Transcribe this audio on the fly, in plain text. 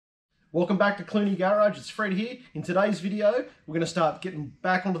Welcome back to Clooney Garage, it's Fred here. In today's video, we're going to start getting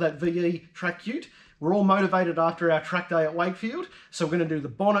back onto that VE track ute. We're all motivated after our track day at Wakefield, so we're going to do the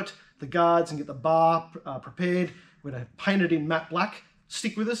bonnet, the guards and get the bar prepared. We're going to paint it in matte black.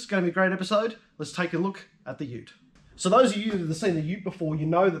 Stick with us, it's going to be a great episode. Let's take a look at the ute. So those of you that have seen the ute before, you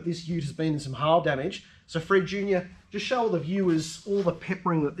know that this ute has been in some hail damage. So Fred Jr., just show the viewers all the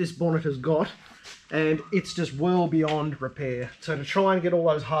peppering that this bonnet has got. And it's just well beyond repair. So to try and get all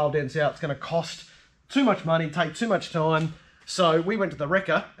those hail dents out, it's going to cost too much money, take too much time. So we went to the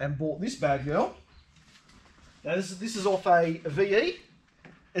wrecker and bought this bad girl. Now this is off a VE.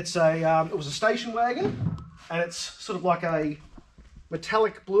 It's a it was a station wagon, and it's sort of like a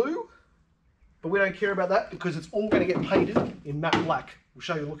metallic blue, but we don't care about that because it's all going to get painted in matte black. We'll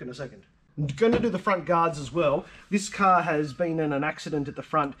show you a look in a second. I'm going to do the front guards as well. This car has been in an accident at the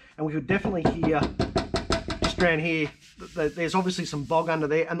front, and we could definitely hear just around here that there's obviously some bog under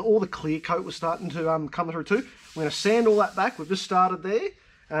there, and all the clear coat was starting to come through too. We're going to sand all that back. We've just started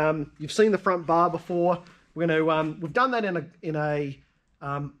there. You've seen the front bar before. We're going to we've done that in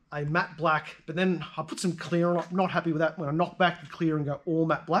a matte black, but then I put some clear on. I'm not happy with that. When I knock back the clear and go all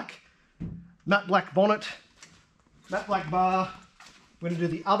matte black bonnet, matte black bar. We're going to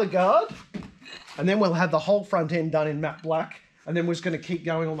do the other guard, and then we'll have the whole front end done in matte black, and then we're just going to keep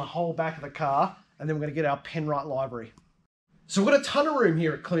going on the whole back of the car, and then we're going to get our Penrite library. So we've got a ton of room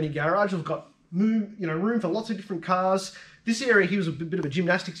here at Clooney Garage. We've got room for lots of different cars. This area here was a bit of a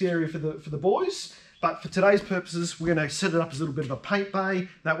gymnastics area for the boys, but for today's purposes, we're going to set it up as a little bit of a paint bay.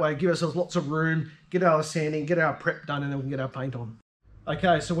 That way, give ourselves lots of room, get our sanding, get our prep done, and then we can get our paint on.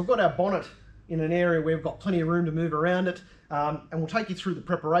 Okay, so we've got our bonnet in an area where we've got plenty of room to move around it. And we'll take you through the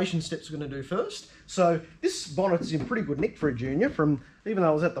preparation steps we're going to do first. So this bonnet is in pretty good nick for a junior. Even though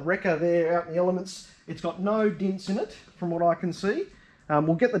I was at the wrecker there out in the elements, it's got no dents in it from what I can see.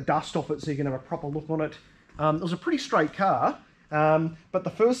 We'll get the dust off it so you can have a proper look on it. It was a pretty straight car, but the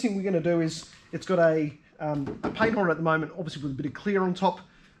first thing we're going to do is it's got a paint on it at the moment, obviously with a bit of clear on top.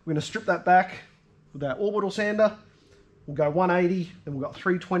 We're going to strip that back with our orbital sander. We'll go 180, then we've got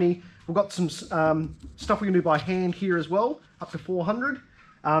 320. We've got some stuff we can do by hand here as well, up to 400.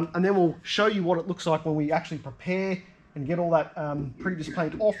 And then we'll show you what it looks like when we actually prepare and get all that previous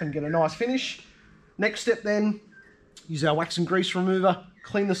paint off and get a nice finish. Next step then, use our wax and grease remover,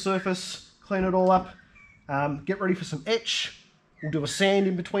 clean the surface, clean it all up, get ready for some etch. We'll do a sand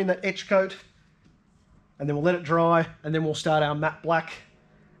in between that etch coat, and then we'll let it dry, and then we'll start our matte black.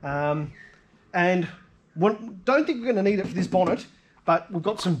 Don't think we're going to need it for this bonnet, but we've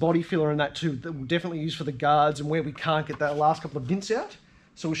got some body filler in that too that we'll definitely use for the guards and where we can't get that last couple of dents out.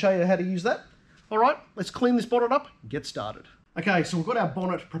 So we'll show you how to use that. All right, let's clean this bonnet up and get started. Okay, so we've got our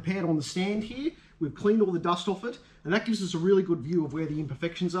bonnet prepared on the stand here. We've cleaned all the dust off it, and that gives us a really good view of where the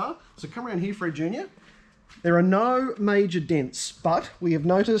imperfections are. So come around here, Fred Jr. There are no major dents, but we have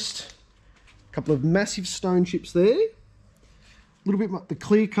noticed a couple of massive stone chips there. A little bit, the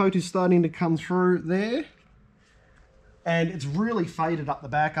clear coat is starting to come through there. And it's really faded up the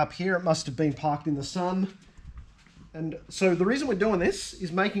back up here. It must have been parked in the sun. And so the reason we're doing this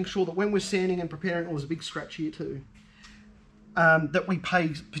is making sure that when we're sanding and preparing, there's a big scratch here too, that we pay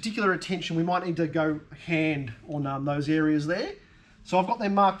particular attention. We might need to go hand on those areas there. So I've got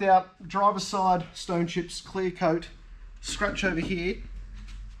them marked out, driver's side, stone chips, clear coat, scratch over here,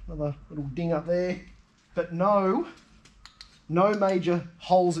 another little ding up there, but no major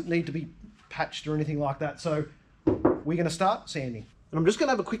holes that need to be patched or anything like that. So we're going to start sanding. And I'm just going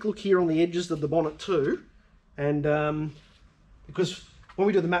to have a quick look here on the edges of the bonnet too. And because when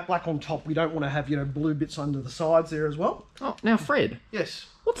we do the matte black on top, we don't want to have, blue bits under the sides there as well. Oh, now Fred. Yes?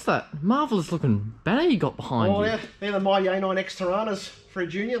 What's that marvellous looking banner you got behind you? Oh yeah, they're the My A9X Tiranas, Fred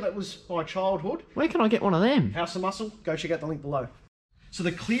Jr. That was my childhood. Where can I get one of them? House of Muscle, go check out the link below. So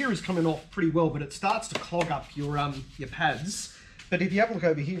the clear is coming off pretty well, but it starts to clog up your pads. But if you have a look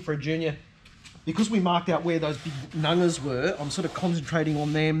over here, Fred Jr., because we marked out where those big nungas were, I'm sort of concentrating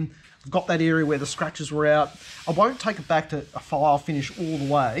on them. I've got that area where the scratches were out. I won't take it back to a file finish all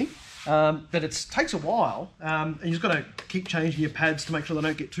the way, but it takes a while, and you've just got to keep changing your pads to make sure they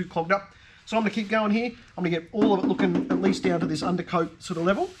don't get too clogged up. So I'm going to keep going here. I'm going to get all of it looking at least down to this undercoat sort of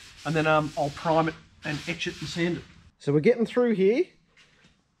level, and then I'll prime it and etch it and sand it. So we're getting through here.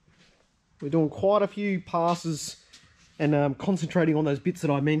 We're doing quite a few passes and concentrating on those bits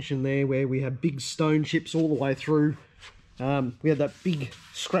that I mentioned there where we have big stone chips all the way through. We had that big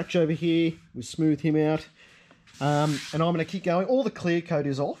scratch over here. We smoothed him out. And I'm going to keep going. All the clear coat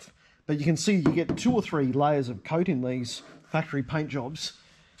is off, but you can see you get 2 or 3 layers of coat in these factory paint jobs.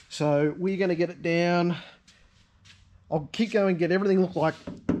 So we're going to get it down. I'll keep going, get everything look like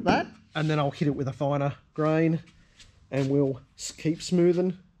that, and then I'll hit it with a finer grain, and we'll keep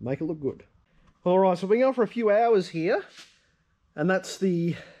smoothing, make it look good. All right, so we've been going for a few hours here, and that's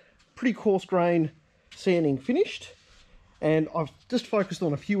the pretty coarse grain sanding finished. And I've just focused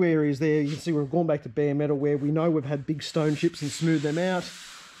on a few areas there. You can see we've gone back to bare metal where we know we've had big stone chips and smoothed them out.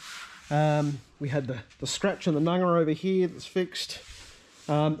 We had the scratch and the nunger over here that's fixed.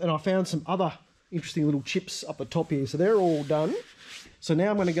 And I found some other interesting little chips up the top here. So they're all done. So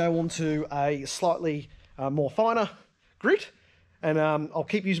now I'm going to go on to a slightly more finer grit. And I'll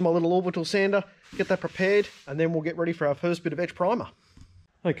keep using my little orbital sander, get that prepared, and then we'll get ready for our first bit of etch primer.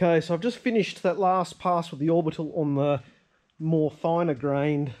 Okay, so I've just finished that last pass with the orbital on the more finer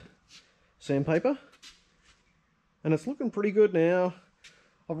grained sandpaper, and it's looking pretty good now.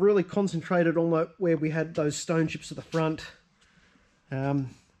 I've really concentrated on where we had those stone chips at the front,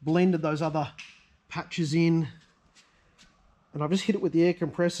 blended those other patches in, and I've just hit it with the air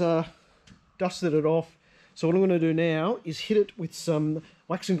compressor, dusted it off. So what I'm going to do now is hit it with some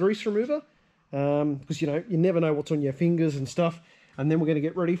wax and grease remover, because you never know what's on your fingers and stuff. And then we're going to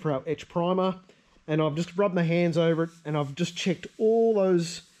get ready for our etch primer. And I've just rubbed my hands over it, and I've just checked all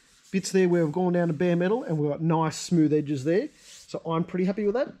those bits there where we've gone down to bare metal, and we've got nice smooth edges there. So I'm pretty happy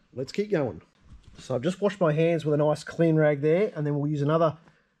with that. Let's keep going. So I've just washed my hands with a nice clean rag there, and then we'll use another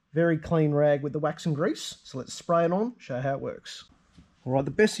very clean rag with the wax and grease. So let's spray it on, show how it works. All right,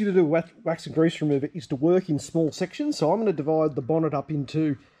 the best thing to do with wax and grease remover is to work in small sections. So I'm going to divide the bonnet up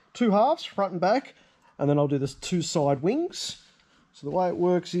into two halves, front and back, and then I'll do this two side wings. So the way it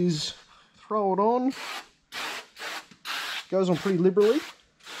works is throw it on, goes on pretty liberally.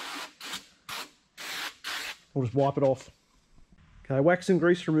 We'll just wipe it off. Okay, wax and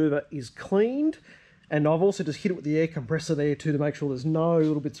grease remover is cleaned, and I've also just hit it with the air compressor there too to make sure there's no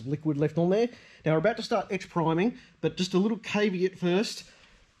little bits of liquid left on there. Now we're about to start etch priming, but just a little caveat first.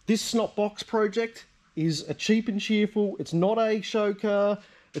 This snot box project is a cheap and cheerful. It's not a show car.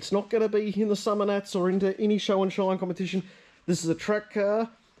 It's not going to be in the Summer Nats or into any show and shine competition. This is a track car,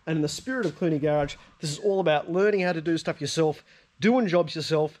 and in the spirit of Clooney Garage, this is all about learning how to do stuff yourself, doing jobs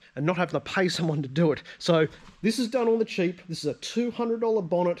yourself, and not having to pay someone to do it. So this is done on the cheap. This is a $200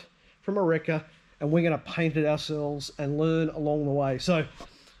 bonnet from a wrecker, and we're going to paint it ourselves and learn along the way. So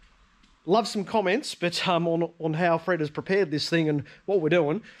love some comments, but on how Fred has prepared this thing and what we're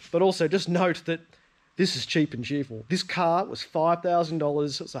doing, but also just note that this is cheap and cheerful. This car was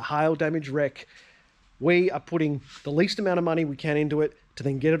 $5,000. It's a hail damage wreck. We are putting the least amount of money we can into it to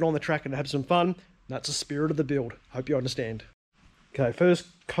then get it on the track and have some fun. That's the spirit of the build. Hope you understand. Okay, first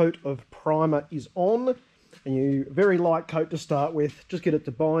coat of primer is on, and you very light coat to start with. Just get it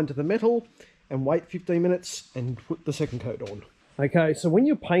to bind to the metal and wait 15 minutes and put the second coat on. Okay, so when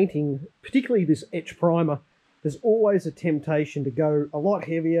you're painting, particularly this etch primer, there's always a temptation to go a lot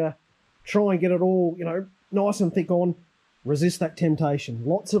heavier, try and get it all, nice and thick on. Resist that temptation.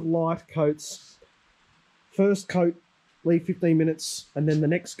 Lots of light coats. First coat, leave 15 minutes, and then the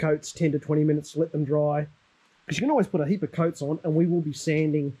next coat's 10 to 20 minutes to let them dry. Because you can always put a heap of coats on, and we will be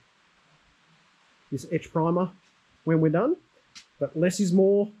sanding this etch primer when we're done. But less is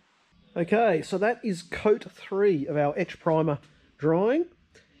more. Okay, so that is coat 3 of our etch primer drying.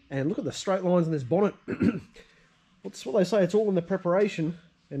 And look at the straight lines in this bonnet. That's what they say, it's all in the preparation.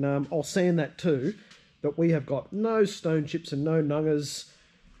 And I'll sand that too. But we have got no stone chips and no nungers.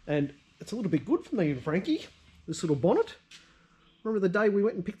 And it's a little bit good for me and Frankie, this little bonnet. Remember the day we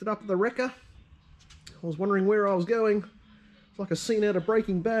went and picked it up at the wrecker? I was wondering where I was going. It's like a scene out of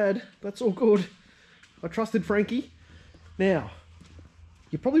Breaking Bad. That's all good. I trusted Frankie. Now,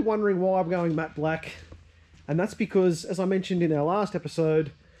 you're probably wondering why I'm going matte black. And that's because, as I mentioned in our last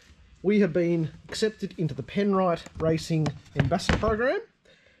episode, we have been accepted into the Penrite Racing Ambassador Program.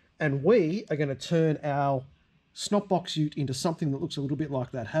 And we are going to turn our snot box ute into something that looks a little bit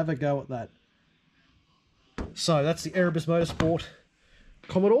like that. Have a go at that. So that's the Erebus Motorsport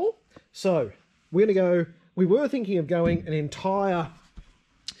Commodore. So we're going to go, we were thinking of going an entire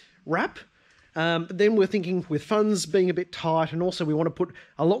wrap, but then we're thinking with funds being a bit tight, and also we want to put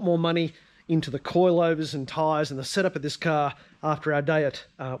a lot more money into the coilovers and tyres and the setup of this car after our day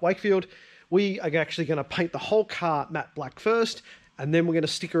at Wakefield. We are actually going to paint the whole car matte black first, and then we're going to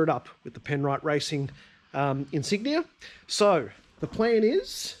sticker it up with the Penrite Racing insignia. So the plan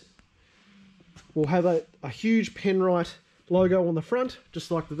is we'll have a huge Penrite logo on the front,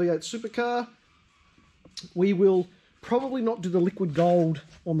 just like the V8 supercar. We will probably not do the liquid gold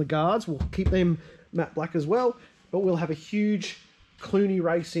on the guards. We'll keep them matte black as well, but we'll have a huge Clooney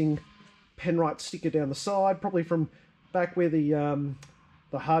Racing Penrite sticker down the side, probably from back where the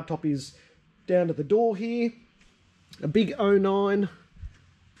hardtop is down to the door here. A big 09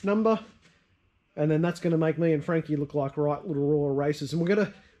 number. And then that's going to make me and Frankie look like right little royal racers. And we're going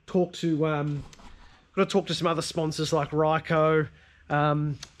to talk to some other sponsors like Ryco,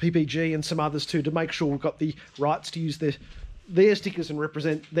 PPG, and some others too, to make sure we've got the rights to use their stickers and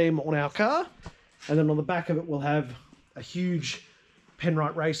represent them on our car. And then on the back of it, we'll have a huge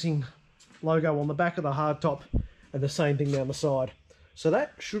Penrite Racing logo on the back of the hardtop, and the same thing down the side. So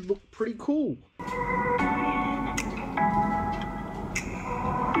that should look pretty cool.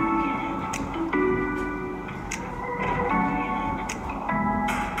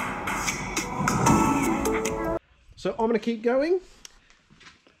 So I'm going to keep going. A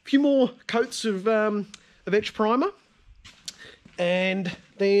few more coats of etch primer, and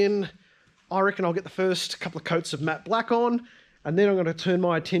then I reckon I'll get the first couple of coats of matte black on, and then I'm going to turn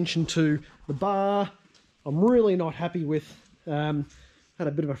my attention to the bar. I'm really not happy with, had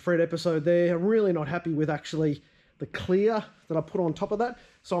a bit of a Fred episode there, I'm really not happy with actually the clear that I put on top of that,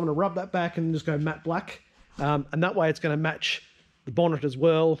 so I'm going to rub that back and just go matte black, and that way it's going to match the bonnet as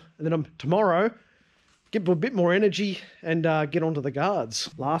well, and then tomorrow get a bit more energy and get onto the guards.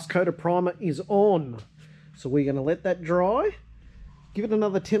 Last coat of primer is on, so we're going to let that dry, give it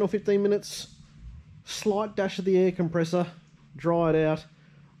another 10 or 15 minutes, slight dash of the air compressor, dry it out,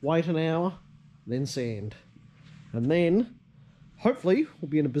 wait an hour, then sand. And then, hopefully, we'll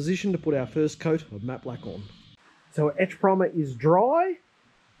be in a position to put our first coat of matte black on. So our etch primer is dry,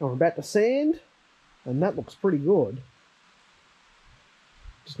 and we're about to sand, and that looks pretty good.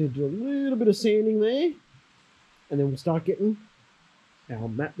 Just need to do a little bit of sanding there, and then we'll start getting our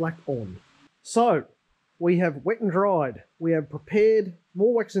matte black on. So, we have wet and dried. We have prepared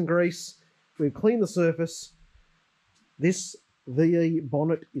more wax and grease. We've cleaned the surface. This VE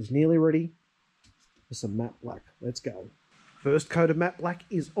bonnet is nearly ready for some matte black. Let's go. First coat of matte black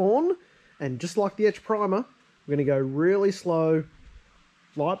is on, and just like the etch primer, we're going to go really slow,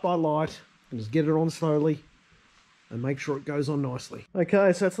 light by light, and just get it on slowly and make sure it goes on nicely.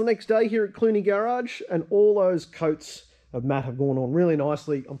 Okay, so it's the next day here at Clooney Garage, and all those coats of matte have gone on really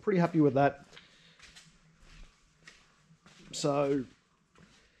nicely. I'm pretty happy with that. So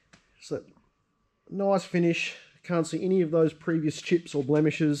nice finish. Can't see any of those previous chips or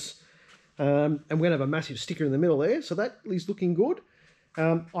blemishes. And we're going to have a massive sticker in the middle there, so that is looking good.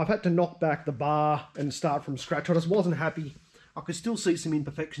 I've had to knock back the bar and start from scratch. I just wasn't happy. I could still see some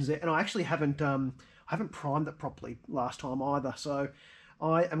imperfections there, and I actually haven't primed it properly last time either. So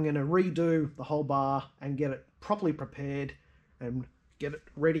I am going to redo the whole bar and get it properly prepared and get it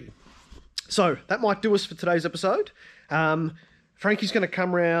ready. So that might do us for today's episode. Frankie's going to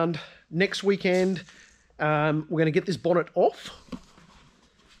come around next weekend. We're going to get this bonnet off,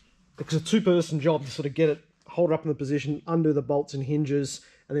 because it's a two-person job to sort of get it, hold it up in the position, undo the bolts and hinges,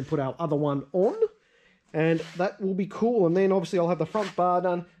 and then put our other one on. And that will be cool. And then obviously I'll have the front bar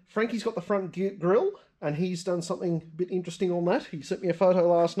done. Frankie's got the front grille, and he's done something a bit interesting on that. He sent me a photo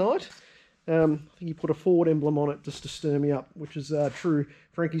last night. I think he put a Ford emblem on it just to stir me up, which is true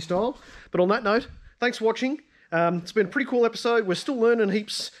Frankie style. But on that note, thanks for watching. It's been a pretty cool episode. We're still learning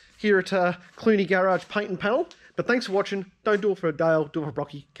heaps here at Clooney Garage Paint and Panel. But thanks for watching. Don't do it for Dale, do it for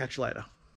Brocky. Catch you later.